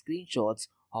have screenshots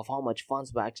of how much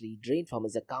funds were actually drained from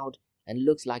his account, and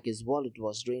looks like his wallet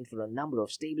was drained for a number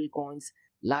of stablecoins,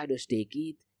 Lido Stake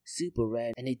ETH, Super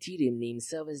Rare, an Ethereum named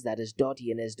service that is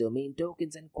 .ENS domain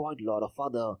tokens, and quite a lot of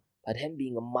other. But him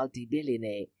being a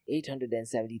multi-billionaire,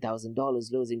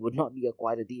 $870,000 losing would not be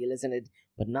quite a deal, isn't it?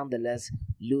 But nonetheless,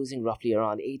 losing roughly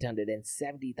around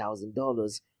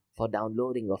 $870,000 for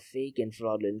downloading a fake and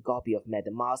fraudulent copy of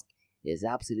MetaMask is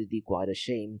absolutely quite a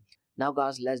shame. Now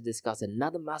guys, let's discuss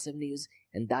another massive news,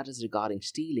 and that is regarding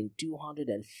stealing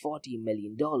 $240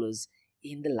 million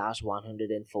in the last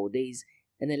 104 days.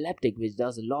 And Elliptic, which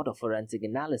does a lot of forensic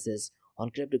analysis on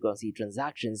cryptocurrency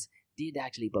transactions, did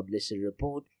actually publish a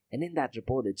report, and in that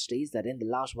report it states that in the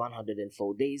last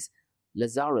 104 days,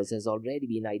 Lazarus has already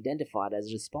been identified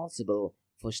as responsible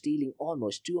for stealing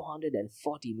almost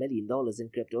 $240 million in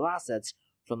crypto assets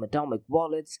from Atomic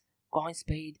Wallets,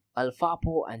 Coinbase,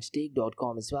 AlphaPo, and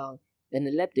Stake.com as well. An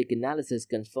Elliptic analysis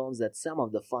confirms that some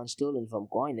of the funds stolen from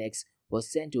CoinEx was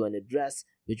sent to an address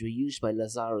which were used by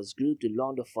Lazarus Group to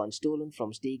launder funds stolen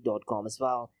from Stake.com as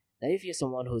well. Now, if you're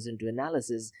someone who's into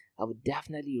analysis, I would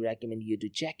definitely recommend you to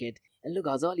check it. And look,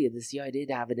 as earlier this year, I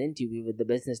did have an interview with the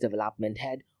business development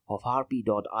head of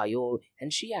Harpy.io,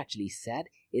 and she actually said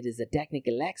it is the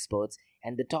technical experts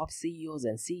and the top CEOs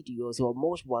and CTOs who are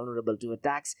most vulnerable to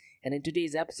attacks. And in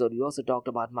today's episode, we also talked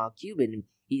about Mark Cuban.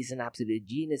 He's an absolute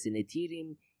genius in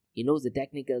Ethereum. He knows the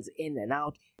technicals in and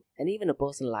out, and even a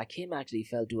person like him actually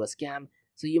fell to a scam.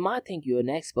 So you might think you're an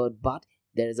expert, but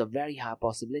there is a very high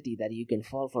possibility that you can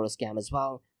fall for a scam as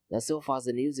well. Now, so far as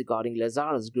the news regarding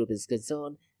Lazarus Group is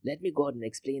concerned, let me go ahead and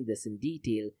explain this in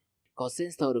detail. Because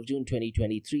since 3rd of June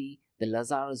 2023, the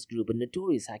Lazarus Group, a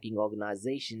notorious hacking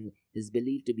organization, is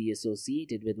believed to be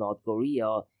associated with North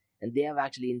Korea, and they have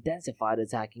actually intensified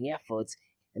its hacking efforts,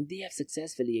 and they have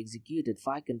successfully executed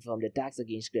 5 confirmed attacks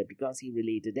against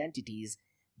cryptocurrency-related entities,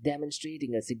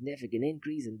 demonstrating a significant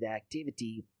increase in their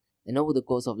activity. And over the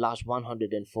course of last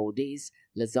 104 days,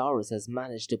 Lazarus has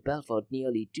managed to pilfer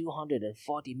nearly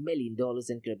 $240 million in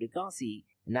cryptocurrency.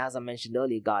 And as I mentioned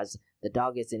earlier, guys, the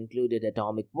targets included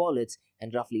Atomic Wallets,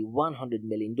 and roughly $100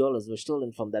 million were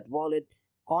stolen from that wallet.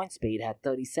 Coinbase had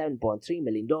 $37.3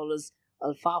 million,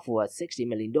 AlphaPo had $60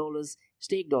 million,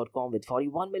 Stake.com with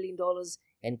 $41 million,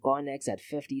 and CoinEx at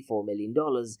 $54 million.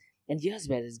 And here's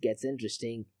where it gets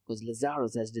interesting, because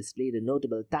Lazarus has displayed a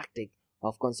notable tactic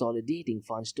of consolidating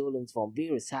funds stolen from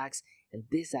various hacks, and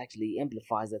this actually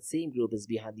implies that same group is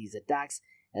behind these attacks,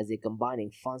 as they're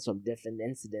combining funds from different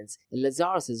incidents. And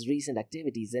Lazarus' recent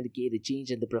activities indicate a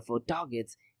change in the preferred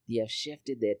targets. They have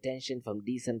shifted their attention from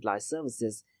decentralized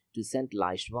services to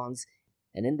centralized ones,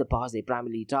 and in the past they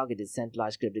primarily targeted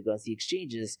centralized cryptocurrency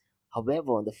exchanges.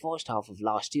 However, in the first half of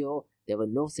last year, there were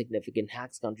no significant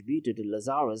hacks contributed to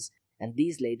Lazarus, and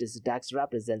these latest attacks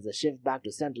represents a shift back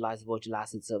to centralized virtual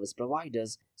asset service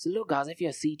providers. So look guys, if you're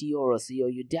a CTO or a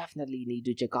CEO, you definitely need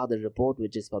to check out the report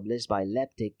which is published by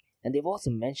Elliptic. And they've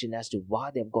also mentioned as to why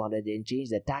they've gone ahead and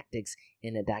changed their tactics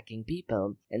in attacking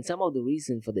people. And some of the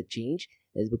reason for the change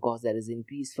is because there is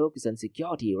increased focus on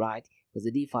security, right? Because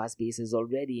the DeFi space has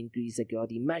already increased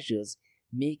security measures,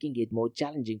 making it more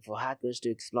challenging for hackers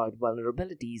to exploit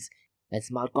vulnerabilities. And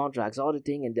smart contracts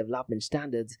auditing and development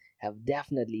standards have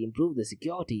definitely improved the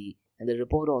security. And the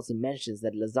report also mentions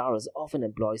that Lazarus often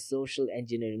employs social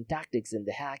engineering tactics in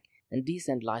the hack, and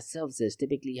decentralized services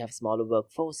typically have smaller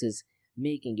workforces,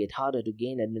 making it harder to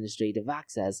gain administrative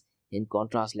access. In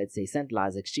contrast, let's say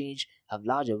centralized exchange have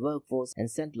larger workforce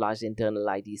and centralized internal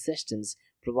IT systems,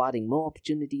 providing more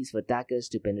opportunities for attackers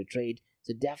to penetrate.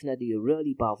 So definitely a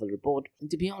really powerful report. And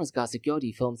to be honest guys,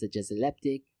 security firms such as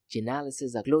Elliptic,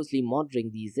 Chainalysis are closely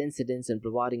monitoring these incidents and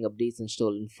providing updates on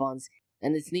stolen funds,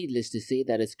 and it's needless to say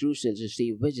that it's crucial to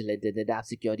stay vigilant and adapt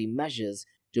security measures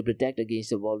to protect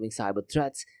against evolving cyber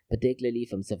threats, particularly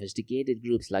from sophisticated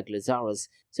groups like Lazarus.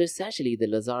 So essentially, the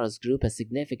Lazarus Group has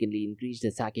significantly increased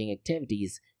its hacking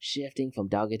activities, shifting from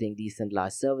targeting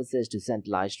decentralized services to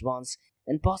centralized ones.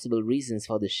 And possible reasons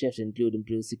for the shift include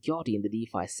improved security in the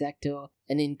DeFi sector,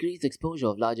 and increased exposure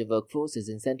of larger workforces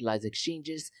in centralized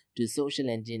exchanges to social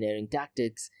engineering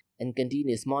tactics, and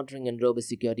continuous monitoring and robust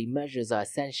security measures are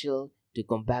essential to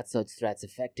combat such threats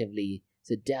effectively.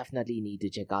 So definitely need to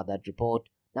check out that report.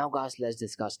 Now guys, let's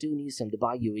discuss 2 news from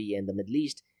Dubai, UAE and the Middle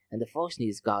East. And the first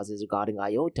news guys is regarding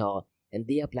IOTA, and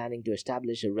they are planning to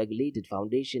establish a regulated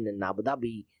foundation in Abu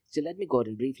Dhabi. So let me go ahead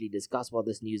and briefly discuss what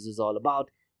this news is all about,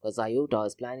 because IOTA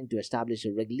is planning to establish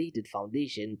a regulated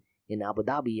foundation in Abu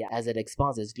Dhabi as it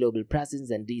expands its global presence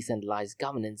and decentralized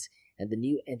governance, and the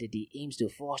new entity aims to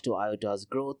foster IOTA's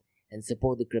growth and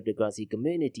support the cryptocurrency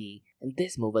community. And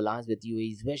this move aligns with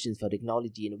UAE's visions for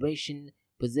technology innovation,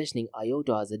 positioning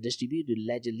IOTA as a distributed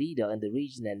ledger leader in the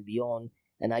region and beyond.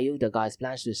 And IOTA guys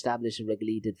plans to establish a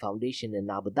regulated foundation in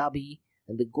Abu Dhabi,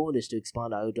 and the goal is to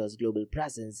expand IOTA's global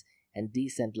presence and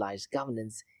decentralized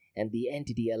governance, and the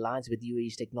entity aligns with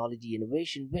UAE's technology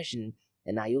innovation vision,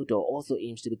 and IOTA also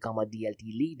aims to become a DLT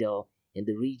leader in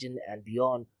the region and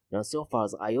beyond. Now, so far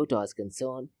as IOTA is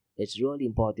concerned, it's really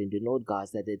important to note,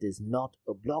 guys, that it is not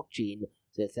a blockchain.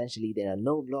 So essentially, there are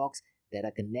no blocks that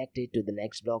are connected to the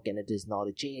next block, and it is not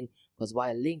a chain. Because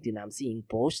while LinkedIn, I'm seeing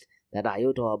posts that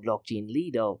IOTA, a blockchain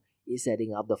leader, is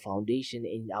setting up the foundation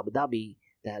in Abu Dhabi.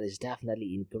 That is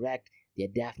definitely incorrect. They're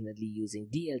definitely using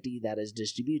DLT, that is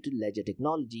distributed ledger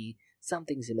technology,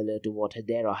 something similar to what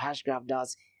Hedera Hashgraph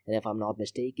does, and if I'm not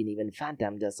mistaken, even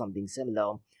Phantom does something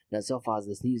similar. Now, so far as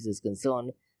this news is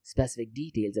concerned, specific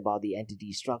details about the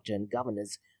entity's structure and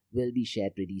governance will be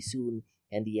shared pretty soon,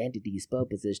 and the entity's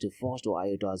purpose is to foster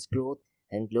IOTA's growth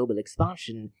and global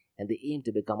expansion, and they aim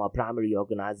to become a primary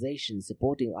organization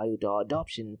supporting IOTA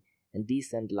adoption, and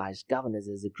decentralized governance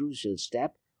is a crucial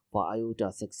step for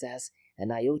IOTA's success,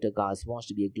 and IOTA guys wants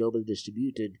to be a global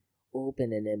distributed,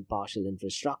 open and impartial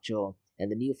infrastructure,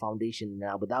 and the new foundation in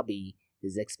Abu Dhabi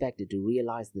is expected to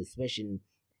realize this vision.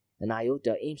 And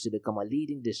IOTA aims to become a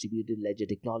leading distributed ledger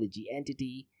technology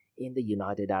entity in the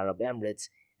United Arab Emirates,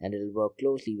 and it will work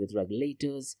closely with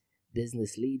regulators,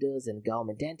 business leaders and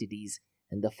government entities,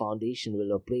 and the foundation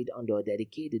will operate under a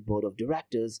dedicated board of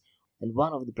directors, and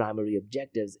one of the primary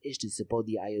objectives is to support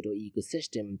the IOTA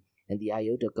ecosystem, and the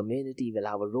IOTA community will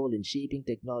have a role in shaping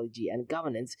technology and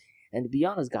governance. And to be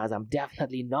honest, guys, I'm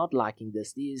definitely not liking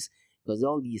this news, because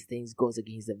all these things goes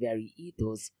against the very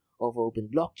ethos of open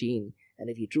blockchain. And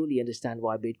if you truly understand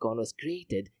why Bitcoin was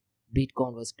created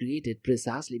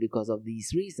precisely because of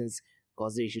these reasons,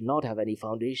 because they should not have any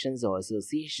foundations or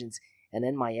associations. And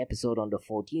in my episode on the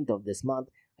 14th of this month,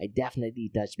 I definitely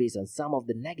touched base on some of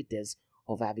the negatives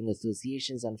of having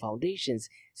associations and foundations.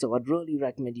 So I'd really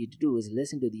recommend you to do is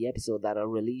listen to the episode that I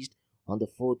released on the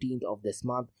 14th of this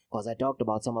month, because I talked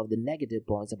about some of the negative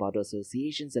points about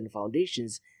associations and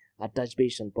foundations. I touched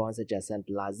base on points such as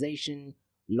centralization,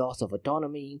 loss of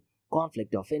autonomy,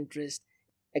 conflict of interest,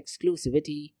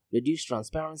 exclusivity, reduced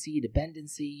transparency,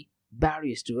 dependency,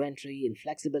 barriers to entry,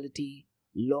 inflexibility,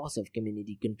 loss of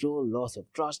community control, loss of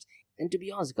trust. And to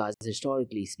be honest, guys,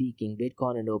 historically speaking,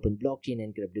 Bitcoin and open blockchain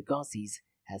and cryptocurrencies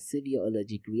has severe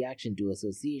allergic reaction to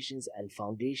associations and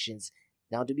foundations.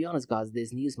 Now, to be honest, guys,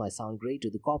 this news might sound great to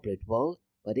the corporate world,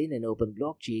 but in an open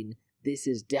blockchain, this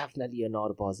is definitely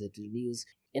not a positive news.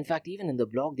 In fact, even in the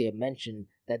blog, they have mentioned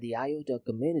that the IOTA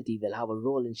community will have a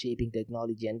role in shaping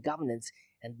technology and governance,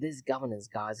 and this governance,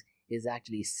 guys, is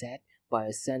actually set by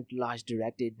a centralized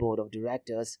directed board of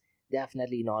directors.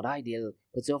 Definitely not ideal,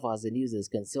 but so far as the news is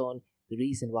concerned, the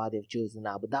reason why they've chosen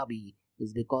Abu Dhabi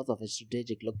is because of its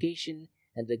strategic location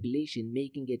and regulation,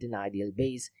 making it an ideal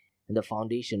base, and the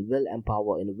foundation will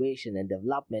empower innovation and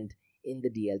development in the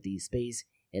DLT space.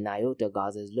 And IOTA,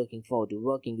 guys, is looking forward to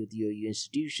working with UAE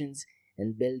institutions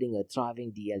and building a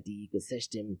thriving DLT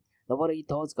ecosystem. Now, what are your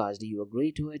thoughts, guys? Do you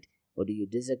agree to it or do you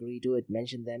disagree to it?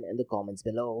 Mention them in the comments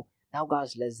below. Now,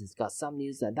 guys, let's discuss some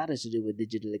news, and that is to do with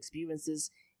digital experiences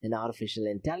and artificial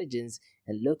intelligence.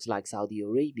 And looks like Saudi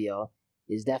Arabia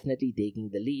is definitely taking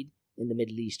the lead in the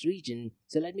Middle East region.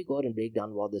 So let me go ahead and break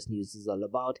down what this news is all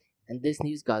about. And this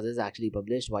news, guys, is actually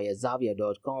published via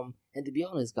Zavia.com. And to be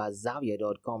honest, guys,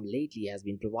 Zavia.com lately has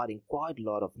been providing quite a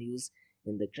lot of news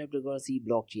in the cryptocurrency,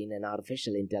 blockchain, and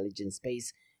artificial intelligence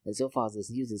space. And so far as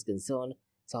this news is concerned,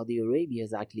 Saudi Arabia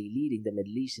is actually leading the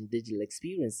Middle East in digital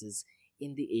experiences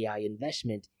in the AI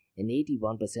investment, and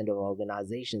 81% of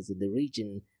organizations in the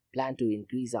region plan to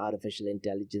increase artificial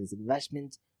intelligence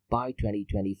investment by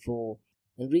 2024.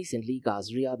 And recently,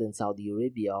 guys, Riyadh in Saudi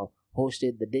Arabia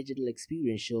hosted the Digital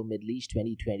Experience Show Middle East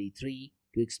 2023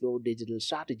 to explore digital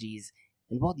strategies.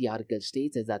 And what the article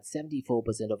states is that 74%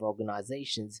 of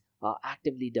organizations are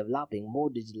actively developing more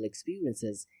digital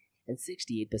experiences, and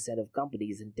 68% of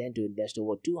companies intend to invest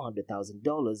over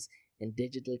 $200,000 in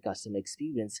digital customer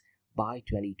experience by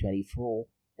 2024.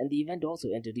 And the event also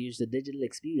introduced the Digital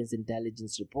Experience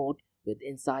Intelligence Report with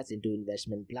insights into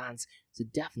investment plans, so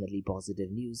definitely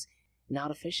positive news. In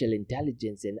artificial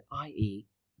intelligence and IA,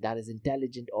 that is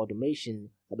intelligent automation,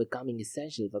 are becoming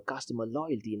essential for customer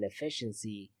loyalty and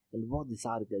efficiency. And what this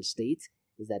article states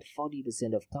is that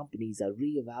 40% of companies are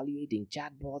re-evaluating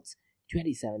chatbots,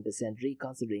 27%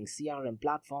 reconsidering CRM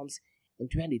platforms, and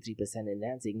 23%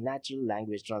 enhancing natural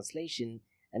language translation,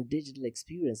 and digital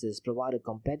experiences provide a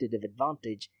competitive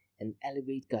advantage and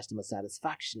elevate customer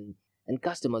satisfaction. And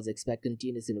customers expect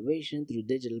continuous innovation through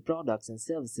digital products and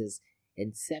services,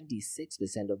 and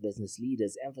 76% of business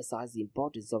leaders emphasize the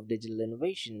importance of digital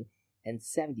innovation, and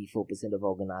 74% of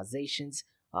organizations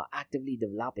are actively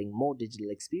developing more digital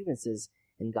experiences,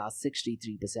 and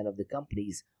 63% of the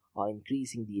companies are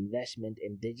increasing the investment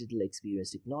in digital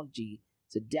experience technology.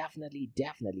 So definitely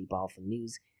powerful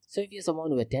news. So if you're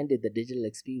someone who attended the Digital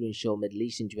Experience Show Middle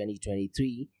East in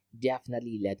 2023,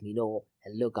 definitely let me know.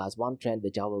 And look, as one trend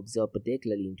which I've observed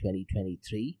particularly in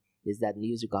 2023 is that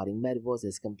news regarding metaverse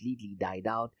has completely died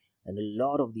out, and a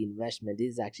lot of the investment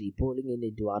is actually pulling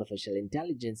into artificial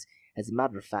intelligence. As a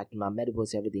matter of fact, in my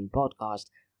Metaverse Everything podcast,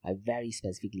 I very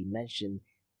specifically mentioned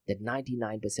that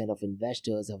 99% of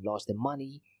investors have lost their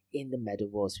money in the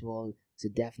metaverse world. So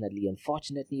definitely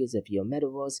unfortunate news if you're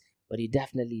metaverse, but you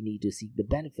definitely need to seek the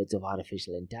benefits of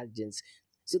artificial intelligence.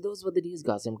 So those were the news,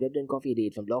 guys. Some Crypto and Coffee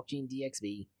Date from Blockchain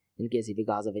DXB. In case if you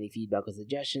guys have any feedback or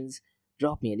suggestions,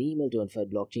 drop me an email to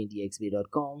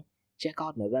info@blockchaindxb.com. Check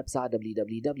out my website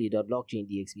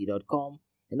www.blockchaindxb.com,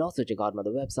 and also check out my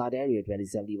other website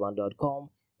area2071.com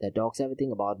that talks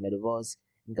everything about metaverse.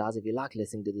 And guys, if you like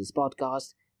listening to this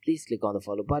podcast, please click on the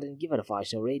follow button, give it a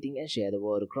 5-star rating, and share the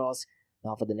word across.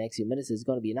 Now for the next few minutes, it's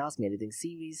going to be an Ask Me Anything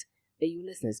series where you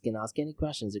listeners can ask any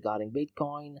questions regarding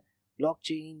Bitcoin,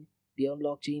 blockchain, beyond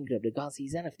blockchain,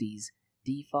 cryptocurrencies, NFTs,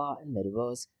 DeFi, and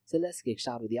metaverse. So let's get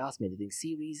started with the Ask Me Anything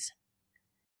series.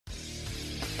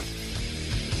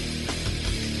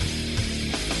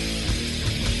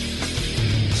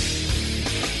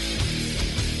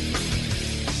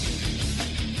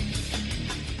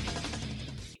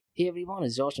 Hey everyone,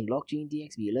 it's Josh from Blockchain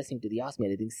DXB. You're listening to the Ask Me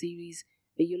Anything series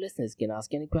where you listeners can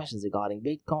ask any questions regarding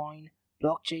Bitcoin,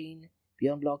 blockchain,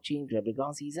 beyond blockchain,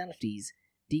 cryptocurrencies, NFTs,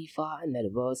 DeFi, and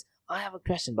metaverse. I have a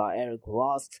question by Eric who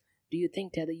asks, do you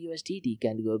think Tether USDT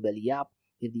can go belly up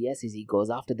if the SEC goes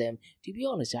after them? To be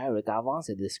honest, Eric, I've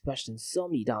answered this question so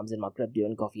many times in my Crypto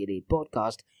and Coffee Date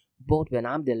podcast, both when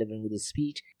I'm delivering the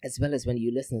speech as well as when you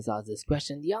listeners ask this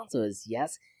question. The answer is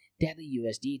yes. Tether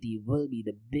USDT will be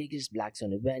the biggest black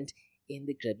swan event in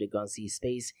the cryptocurrency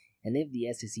space, and if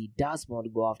the SEC does want to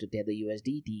go after Tether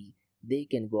USDT, they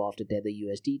can go after Tether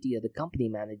USDT or the company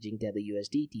managing Tether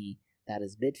USDT, that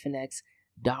is Bitfinex,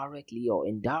 directly or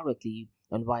indirectly.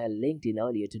 And via LinkedIn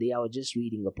earlier today, I was just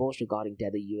reading a post regarding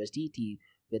Tether USDT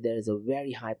where there is a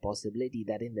very high possibility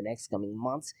that in the next coming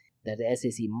months that the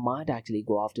SEC might actually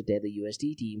go after Tether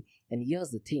USDT. And here's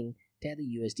the thing, Tether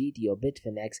USDT or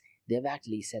Bitfinex, they've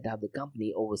actually set up the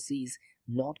company overseas,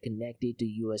 not connected to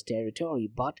US territory,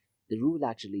 but the rule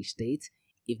actually states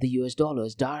if the US dollar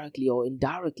is directly or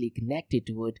indirectly connected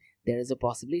to it, there is a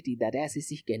possibility that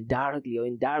SEC can directly or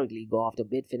indirectly go after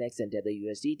Bitfinex and Tether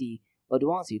USDT. But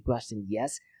to answer your question,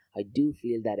 yes, I do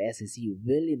feel that SEC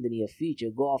will in the near future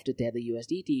go after Tether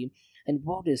USDT. And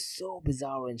what is so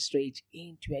bizarre and strange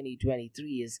in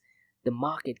 2023 is the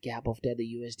market cap of Tether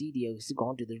USDT has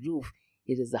gone to the roof.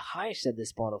 It is the highest at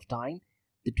this point of time.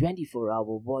 The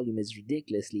 24-hour volume is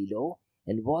ridiculously low.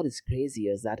 And what is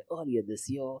crazier is that earlier this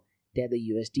year, Tether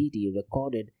USDT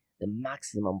recorded the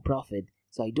maximum profit.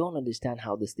 So I don't understand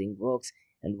how this thing works.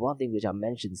 And one thing which I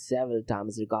mentioned several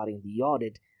times regarding the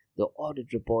audit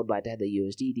report by Tether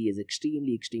USDT is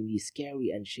extremely scary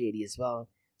and shady as well.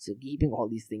 So keeping all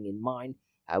these things in mind,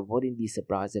 I wouldn't be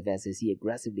surprised if SEC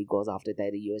aggressively goes after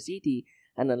Tether USDT,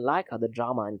 and unlike other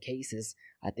drama and cases,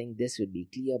 I think this would be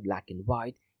clear, black and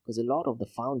white, because a lot of the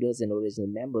founders and original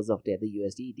members of Tether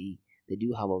USDT, they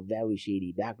do have a very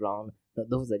shady background. Now,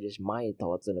 those are just my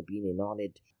thoughts and opinion on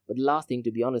it. But the last thing,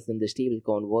 to be honest, in the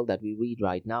stablecoin world that we read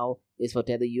right now is for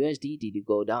Tether USDT to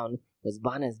go down, because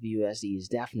Binance BUSD is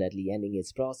definitely ending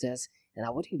its process, and I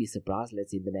wouldn't be surprised,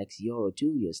 let's say in the next year or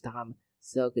 2 years' time,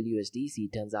 Circle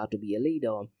USDC turns out to be a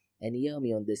leader. And hear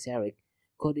me on this, Eric,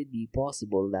 could it be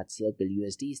possible that Circle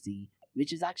USDC,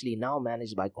 which is actually now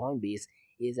managed by Coinbase,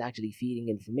 is actually feeding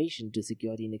information to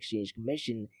Security and Exchange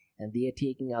Commission and they are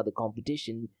taking out the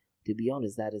competition? To be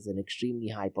honest, that is an extremely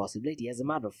high possibility. As a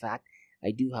matter of fact, I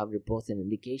do have reports and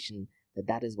indication that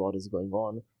that is what is going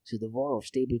on. So the war of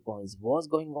stablecoins was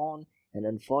going on, and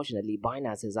unfortunately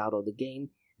Binance is out of the game,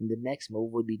 and the next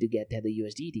move would be to get Tether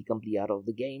USDT completely out of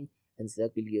the game, and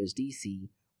Circle USDC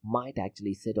might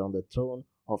actually sit on the throne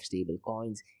of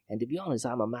stablecoins. And to be honest,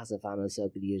 I'm a massive fan of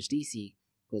Circle USDC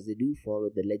because they do follow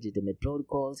the legitimate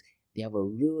protocols, they have a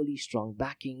really strong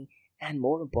backing, and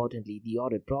more importantly, the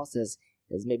audit process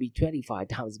is maybe 25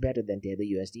 times better than Tether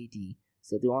USDT.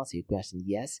 So to answer your question,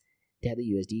 yes, Tether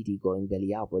USDT going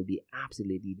belly up will be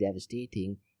absolutely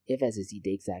devastating if SEC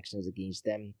takes actions against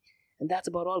them. And that's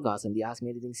about all, guys, on the Ask Me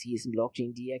Anything series in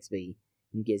Blockchain DXB.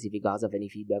 In case if you guys have any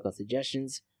feedback or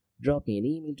suggestions, drop me an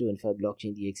email to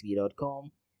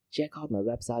info@blockchaindxb.com. Check out my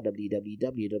website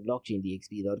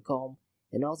www.blockchaindxb.com,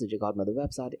 and also check out my other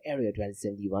website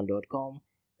area2071.com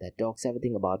that talks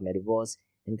everything about metaverse.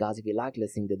 And guys, if you like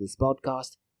listening to this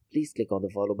podcast, please click on the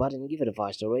follow button, give it a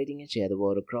 5-star rating, and share the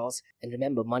word across. And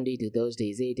remember, Monday to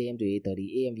Thursdays 8 a.m. to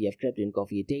 8:30 a.m. we have Crypto and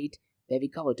Coffee at 8, where we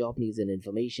cover top news and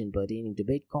information pertaining to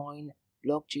Bitcoin,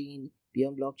 blockchain,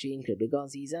 beyond blockchain,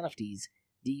 cryptocurrencies, NFTs,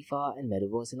 DeFi, and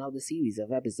metaverse. And how the series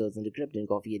of episodes in the Crypto and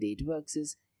Coffee at 8 works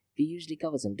is, we usually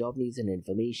cover some top news and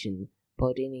information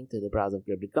pertaining to the price of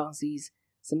cryptocurrencies,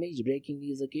 some major breaking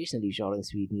news, occasionally short and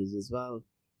sweet news as well,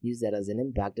 news that has an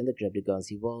impact in the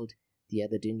cryptocurrency world. The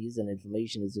other 2 news and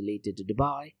information is related to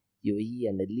Dubai, UAE,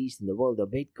 and Middle East in the world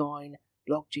of Bitcoin,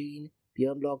 blockchain,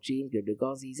 beyond blockchain,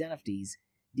 cryptocurrencies, NFTs,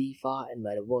 DeFi, and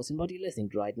metaverse. And what you're listening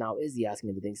to right now is the Ask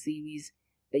Me Anything series,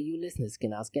 where you listeners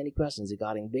can ask any questions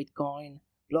regarding Bitcoin,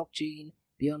 blockchain,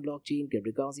 beyond blockchain,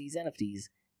 cryptocurrencies, NFTs,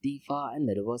 DeFi, and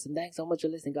metaverse. And thanks so much for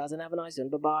listening, guys, and have a nice one.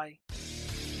 Bye-bye.